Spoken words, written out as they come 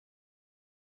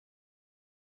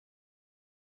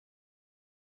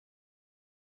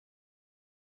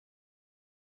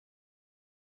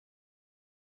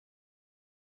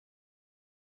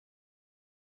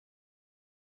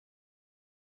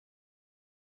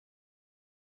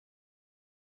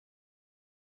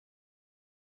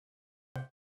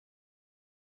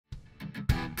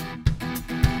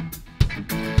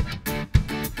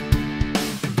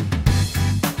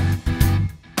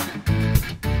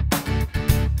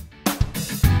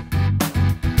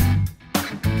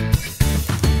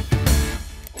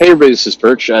Hey everybody, this is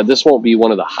Perch. This won't be one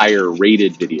of the higher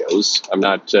rated videos. I'm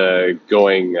not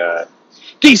going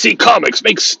DC Comics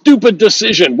makes stupid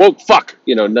decision, woke fuck,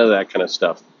 none of that kind of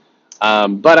stuff.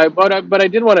 But I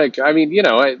did want to.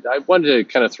 I wanted to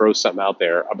kind of throw something out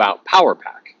there about Power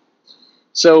Pack.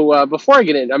 So before I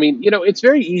get in, it's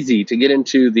very easy to get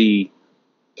into the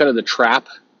kind of the trap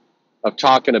of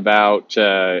talking about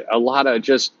a lot of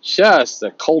just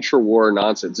the culture war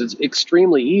nonsense. It's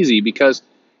extremely easy because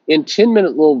in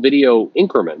 10-minute little video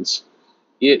increments,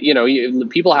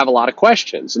 people have a lot of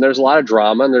questions, and there's a lot of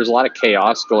drama, and there's a lot of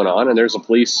chaos going on, and there's a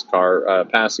police car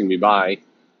passing me by.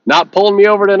 Not pulling me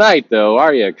over tonight, though,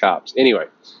 are you, cops? Anyway,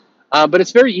 but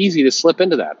it's very easy to slip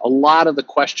into that. A lot of the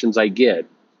questions I get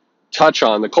touch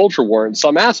on the culture war in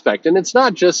some aspect, and it's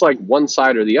not just like one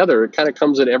side or the other. It kind of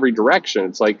comes in every direction.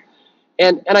 It's like,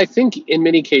 and I think in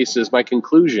many cases, my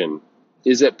conclusion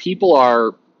is that people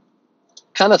are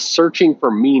kind of searching for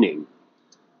meaning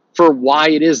for why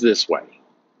it is this way,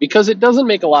 because it doesn't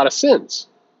make a lot of sense.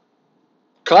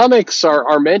 Comics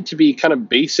are meant to be kind of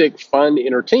basic, fun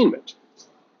entertainment,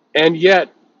 and yet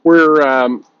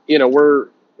we're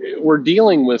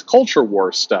dealing with culture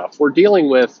war stuff. We're dealing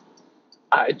with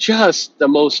just the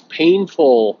most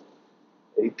painful,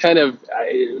 kind of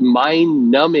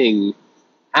mind-numbing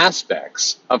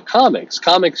aspects of comics.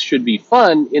 Comics should be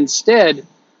fun. Instead,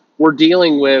 we're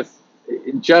dealing with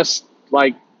just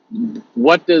like,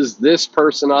 what does this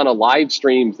person on a live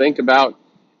stream think about?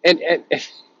 And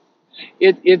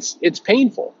it's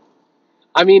painful.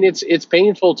 I mean, it's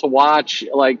painful to watch.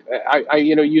 Like,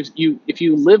 if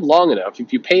you live long enough,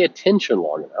 if you pay attention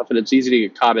long enough, and it's easy to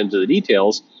get caught into the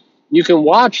details, you can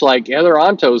watch like Heather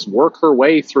Antos work her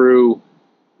way through.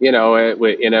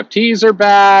 NFTs are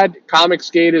bad,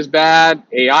 Comicsgate is bad,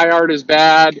 AI art is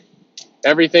bad,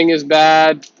 everything is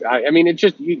bad.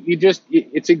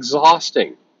 It's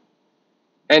exhausting.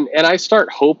 And I start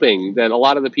hoping that a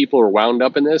lot of the people who are wound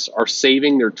up in this are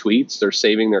saving their tweets, they're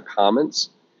saving their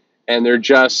comments, and they're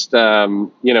just,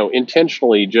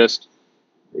 intentionally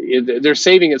they're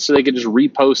saving it so they can just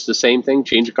repost the same thing,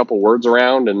 change a couple words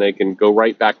around, and they can go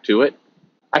right back to it.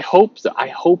 I hope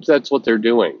that's what they're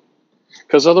doing,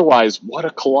 because otherwise, what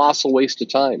a colossal waste of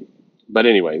time. But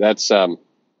anyway, that's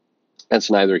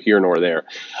neither here nor there.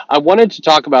 I wanted to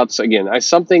talk about, again,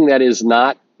 something that is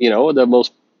not, the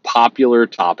most popular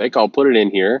topic. I'll put it in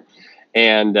here,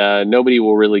 and nobody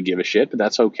will really give a shit, but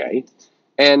that's okay.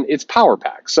 And it's Power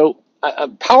Pack. So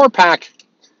Power Pack,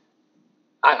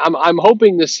 I'm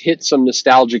hoping this hits some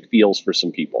nostalgic feels for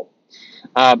some people.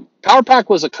 Power Pack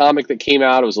was a comic that came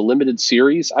out. It was a limited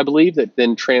series, I believe, that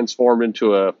then transformed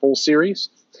into a full series,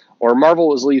 or Marvel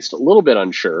was at least a little bit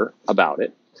unsure about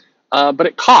it. But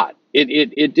it caught.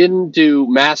 It didn't do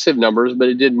massive numbers, but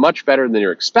it did much better than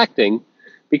you're expecting,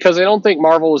 because I don't think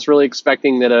Marvel was really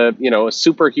expecting that a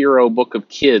superhero book of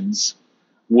kids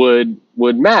would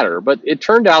matter. But it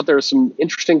turned out there was some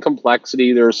interesting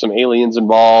complexity. There were some aliens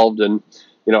involved, and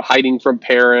hiding from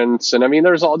parents, and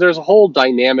there's a whole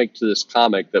dynamic to this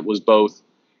comic that was both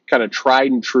kind of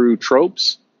tried and true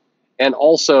tropes, and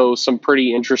also some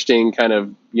pretty interesting kind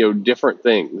of different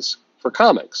things for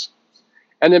comics.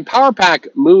 And then Power Pack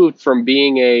moved from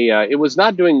being it was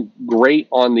not doing great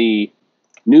on the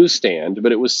newsstand,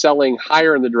 but it was selling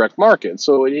higher in the direct market.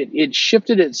 So it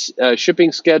shifted its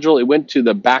shipping schedule. It went to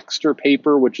the Baxter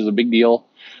paper, which is a big deal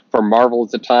for Marvel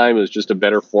at the time. It was just a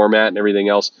better format and everything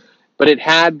else. But it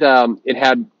had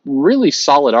really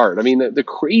solid art. The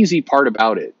crazy part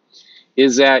about it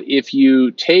is that if you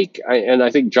take, and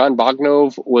I think John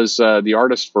Bogdanove was the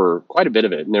artist for quite a bit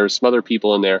of it, and there's some other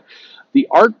people in there, the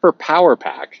art for Power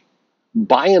Pack,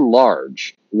 by and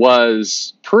large,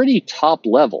 was pretty top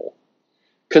level,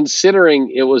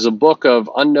 considering it was a book of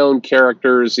unknown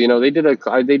characters. They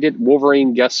did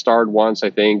Wolverine guest starred once, I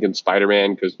think, and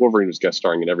Spider-Man, because Wolverine was guest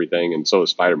starring in everything, and so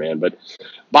was Spider-Man. But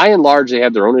by and large, they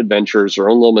had their own adventures, their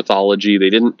own little mythology. They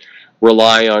didn't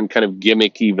rely on kind of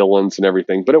gimmicky villains and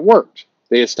everything, but it worked.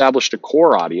 They established a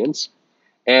core audience,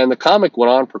 and the comic went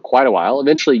on for quite a while.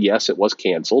 Eventually, yes, it was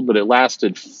canceled, but it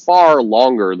lasted far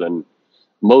longer than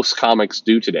most comics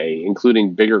do today,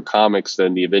 including bigger comics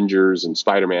than the Avengers and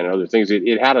Spider-Man and other things.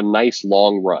 It had a nice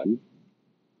long run.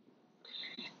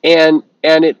 And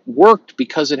it worked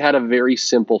because it had a very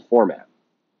simple format.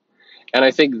 And I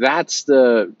think that's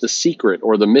the secret,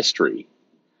 or the mystery,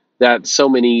 that so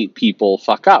many people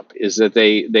fuck up, is that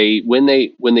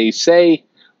when they say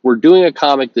we're doing a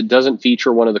comic that doesn't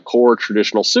feature one of the core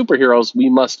traditional superheroes, we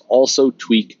must also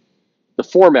tweak the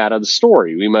format of the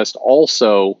story. We must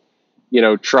also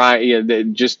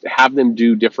just have them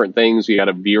do different things. We got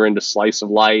to veer into slice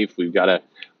of life. We got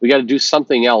to do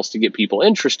something else to get people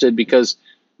interested, because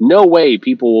no way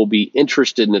people will be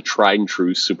interested in a tried and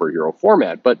true superhero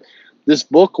format. But this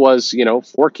book was,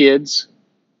 for kids.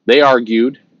 They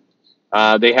argued.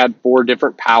 They had 4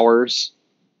 different powers.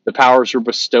 The powers were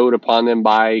bestowed upon them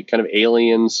by kind of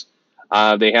aliens.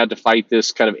 They had to fight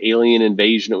this kind of alien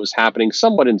invasion that was happening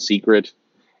somewhat in secret.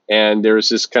 And there was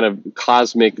this kind of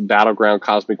cosmic battleground,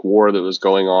 cosmic war that was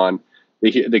going on.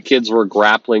 The kids were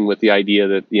grappling with the idea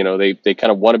that, they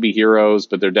kind of want to be heroes,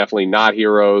 but they're definitely not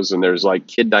heroes. And there's like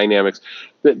kid dynamics.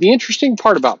 The interesting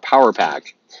part about Power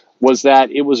Pack was that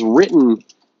it was written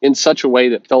in such a way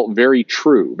that felt very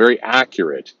true, very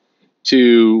accurate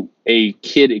to a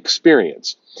kid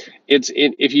experience.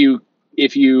 If you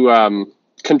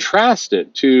contrast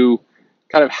it to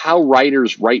kind of how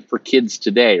writers write for kids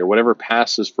today, or whatever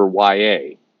passes for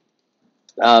YA,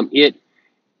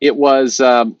 it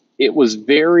was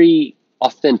very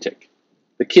authentic.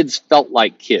 The kids felt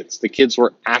like kids. The kids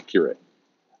were accurate.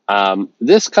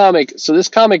 This comic,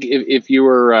 if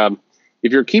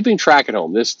you're keeping track at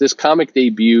home, this comic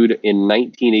debuted in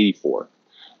 1984.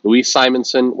 Louise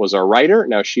Simonson was our writer.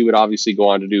 Now, she would obviously go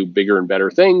on to do bigger and better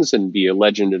things and be a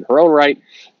legend in her own right.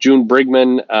 June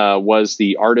Brigman was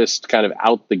the artist kind of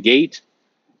out the gate.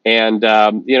 And,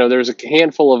 there's a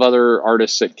handful of other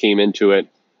artists that came into it.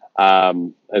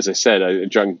 As I said,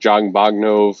 John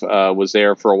Bognov was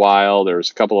there for a while. There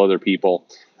was a couple other people.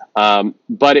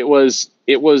 But it was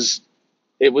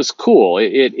cool.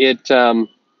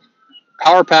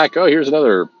 Power Pack. Oh, here's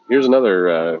another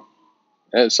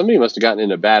somebody must have gotten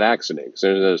in a bad accident because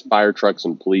there's fire trucks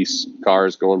and police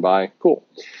cars going by. Cool.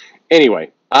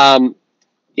 Anyway,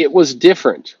 it was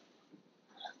different.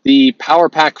 The Power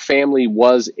Pack family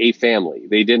was a family.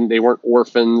 They weren't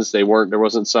orphans. There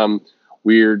wasn't some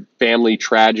weird family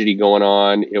tragedy going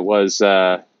on. It was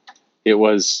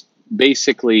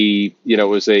basically, it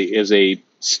was a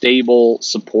stable,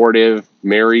 supportive,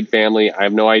 married family. I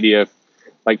have no idea if,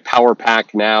 like Power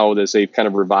Pack now, as they've kind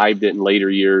of revived it in later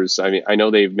years. I mean, I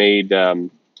know they've made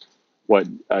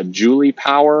Julie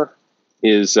Power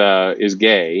is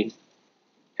gay,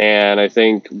 and I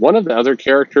think one of the other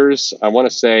characters, I want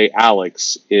to say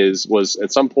Alex, was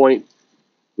at some point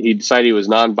he decided he was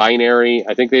non-binary.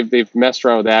 I think they've messed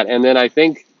around with that, and then I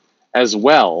think as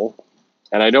well,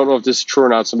 and I don't know if this is true or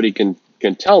not. Somebody can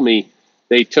tell me.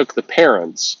 They took the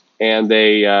parents. And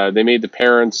they made the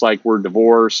parents like were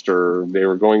divorced or they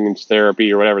were going into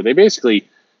therapy or whatever. They basically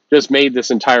just made this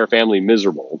entire family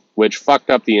miserable, which fucked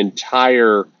up the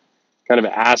entire kind of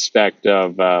aspect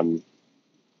of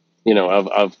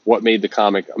what made the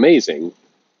comic amazing,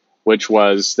 which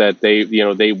was that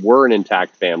they were an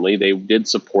intact family. They did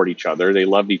support each other. They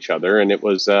loved each other, and it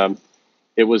was a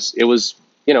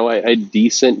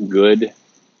decent, good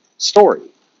story.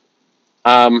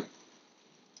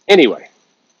 Anyway.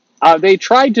 They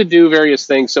tried to do various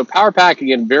things. So Power Pack,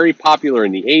 again, very popular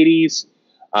in the 80s.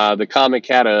 The comic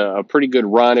had a pretty good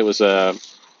run. It was a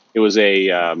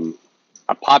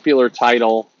popular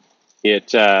title.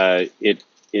 It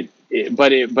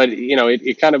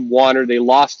kind of wandered. They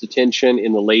lost attention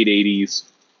in the late 80s.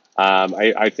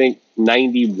 I think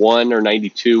 91 or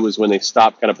 92 was when they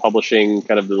stopped kind of publishing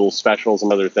kind of the little specials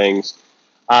and other things.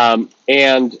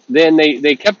 And then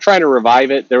they kept trying to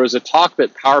revive it. There was a talk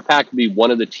that Power Pack would be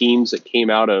one of the teams that came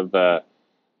out of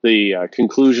the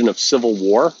conclusion of Civil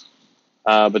War,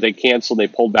 but they canceled. They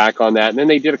pulled back on that. And then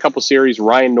they did a couple series.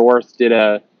 Ryan North did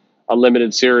a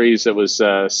limited series that was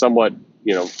somewhat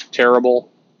terrible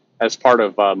as part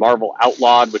of Marvel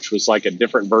Outlawed, which was like a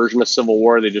different version of Civil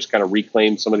War. They just kind of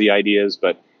reclaimed some of the ideas.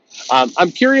 But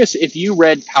I'm curious if you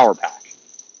read Power Pack.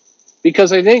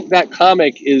 Because I think that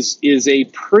comic is a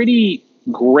pretty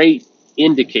great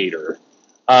indicator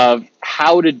of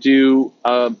how to do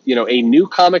a new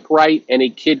comic right and a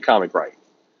kid comic right.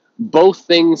 Both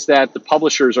things that the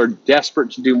publishers are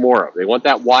desperate to do more of. They want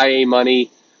that YA money.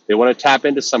 They want to tap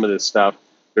into some of this stuff.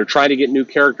 They're trying to get new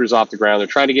characters off the ground. They're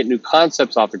trying to get new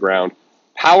concepts off the ground.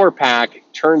 Power Pack,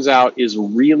 turns out, is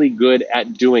really good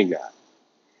at doing that.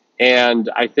 And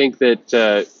I think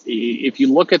that if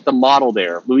you look at the model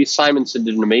there, Louise Simonson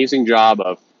did an amazing job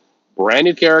of brand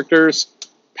new characters,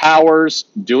 powers,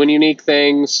 doing unique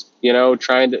things,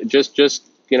 trying to just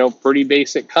pretty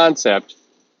basic concept.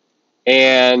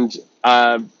 And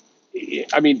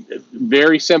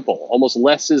very simple, almost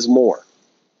less is more.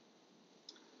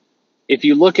 If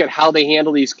you look at how they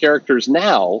handle these characters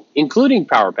now, including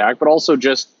Power Pack, but also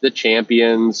just the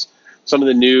Champions, some of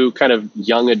the new kind of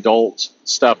young adult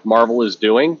stuff Marvel is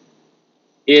doing,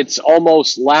 it's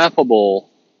almost laughable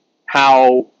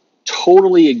how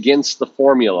totally against the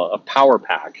formula of Power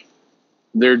Pack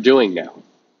they're doing now.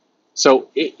 So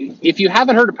if you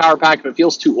haven't heard of Power Pack, if it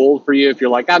feels too old for you, if you're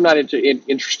like, I'm not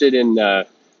interested in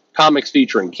comics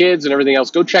featuring kids and everything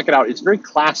else, go check it out. It's very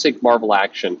classic Marvel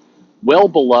action, well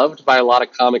beloved by a lot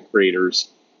of comic creators.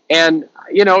 And,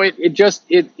 you know,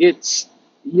 it's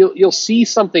you'll see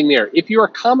something there. If you're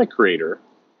a comic creator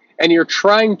and you're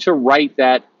trying to write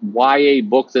that YA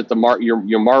book that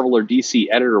your Marvel or DC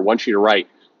editor wants you to write,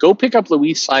 go pick up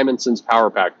Louise Simonson's Power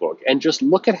Pack book and just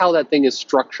look at how that thing is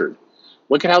structured.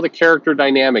 Look at how the character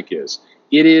dynamic is.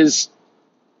 It is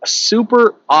a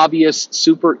super obvious,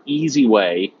 super easy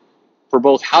way for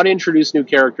both how to introduce new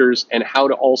characters and how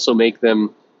to also make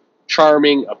them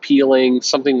charming, appealing,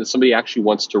 something that somebody actually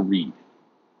wants to read.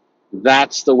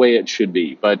 That's the way it should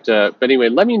be. But anyway,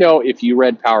 let me know if you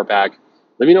read Power Pack.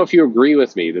 Let me know if you agree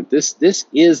with me that this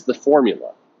is the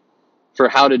formula for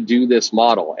how to do this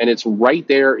model. And it's right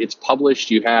there. It's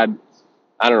published. You had,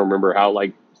 I don't remember how,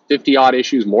 like 50 odd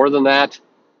issues, more than that,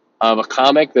 of a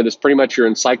comic that is pretty much your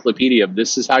encyclopedia of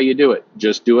this is how you do it.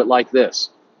 Just do it like this.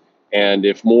 And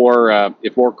if more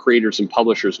creators and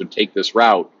publishers would take this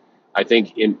route, I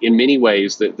think in many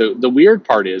ways, the weird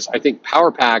part is I think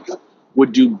Power Pack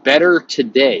would do better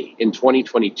today in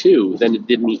 2022 than it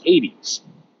did in the 80s,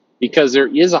 because there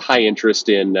is a high interest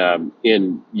in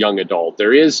young adult.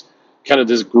 There is kind of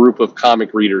this group of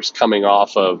comic readers coming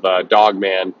off of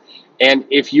Dogman. And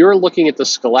if you're looking at the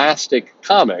Scholastic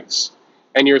comics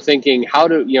and you're thinking,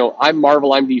 I'm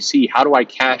Marvel, I'm DC, how do I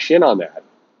cash in on that?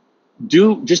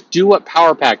 Just do what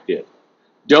Power Pack did.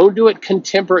 Don't do it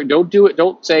contemporary.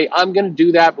 Don't say, I'm going to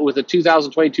do that, but with a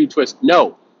 2022 twist.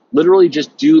 No, literally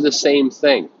just do the same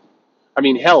thing. I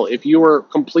mean, hell, if you were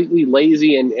completely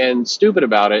lazy and stupid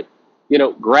about it,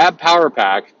 grab Power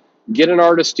Pack, get an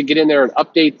artist to get in there and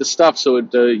update the stuff so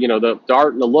the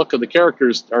art and the look of the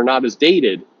characters are not as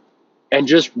dated, and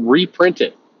just reprint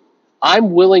it.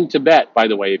 I'm willing to bet, by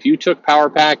the way, if you took Power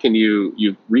Pack and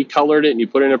you recolored it and you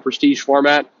put it in a prestige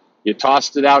format, you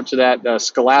tossed it out to that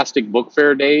Scholastic Book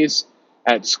Fair days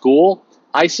at school,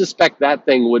 I suspect that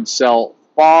thing would sell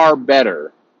far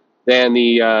better than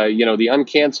the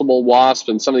Uncancelable Wasp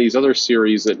and some of these other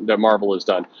series that Marvel has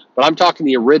done. But I'm talking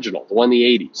the original, the one in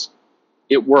the 80s.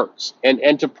 It works.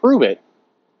 And to prove it,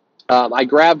 I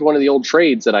grabbed one of the old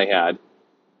trades that I had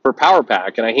for Power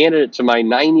Pack, and I handed it to my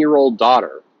 9-year-old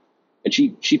daughter, and she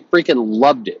freaking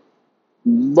loved it.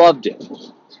 Loved it.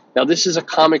 Now, this is a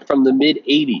comic from the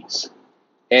mid-'80s,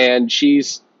 and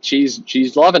she's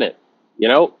loving it,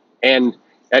 And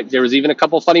there was even a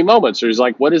couple funny moments. There's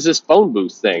like, what is this phone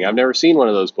booth thing? I've never seen one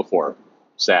of those before.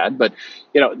 Sad, but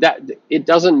that it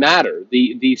doesn't matter.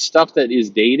 The stuff that is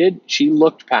dated, she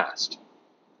looked past,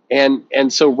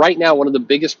 and so right now, one of the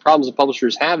biggest problems the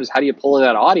publishers have is how do you pull in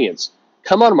that audience?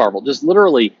 Come on, Marvel, just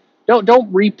literally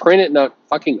don't reprint it in a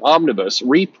fucking omnibus.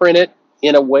 Reprint it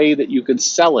in a way that you could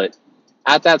sell it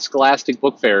at that Scholastic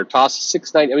Book Fair. Toss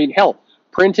 $6.90. I mean, hell,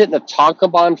 print it in a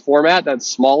tankobon format, that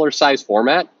smaller size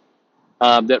format.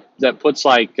 That puts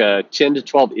like 10 to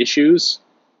 12 issues,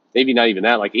 maybe not even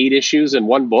that, like 8 issues in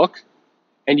one book,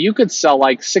 and you could sell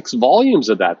like 6 volumes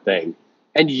of that thing,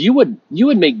 and you would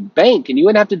make bank, and you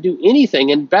wouldn't have to do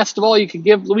anything. And best of all, you could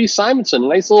give Louise Simonson a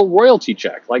nice little royalty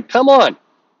check. Like, come on,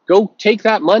 go take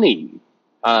that money.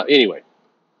 Anyway,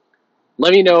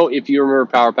 let me know if you remember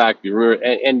Power Pack, if you remember,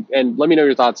 and let me know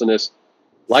your thoughts on this.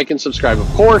 Like and subscribe, of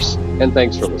course, and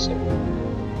thanks for listening.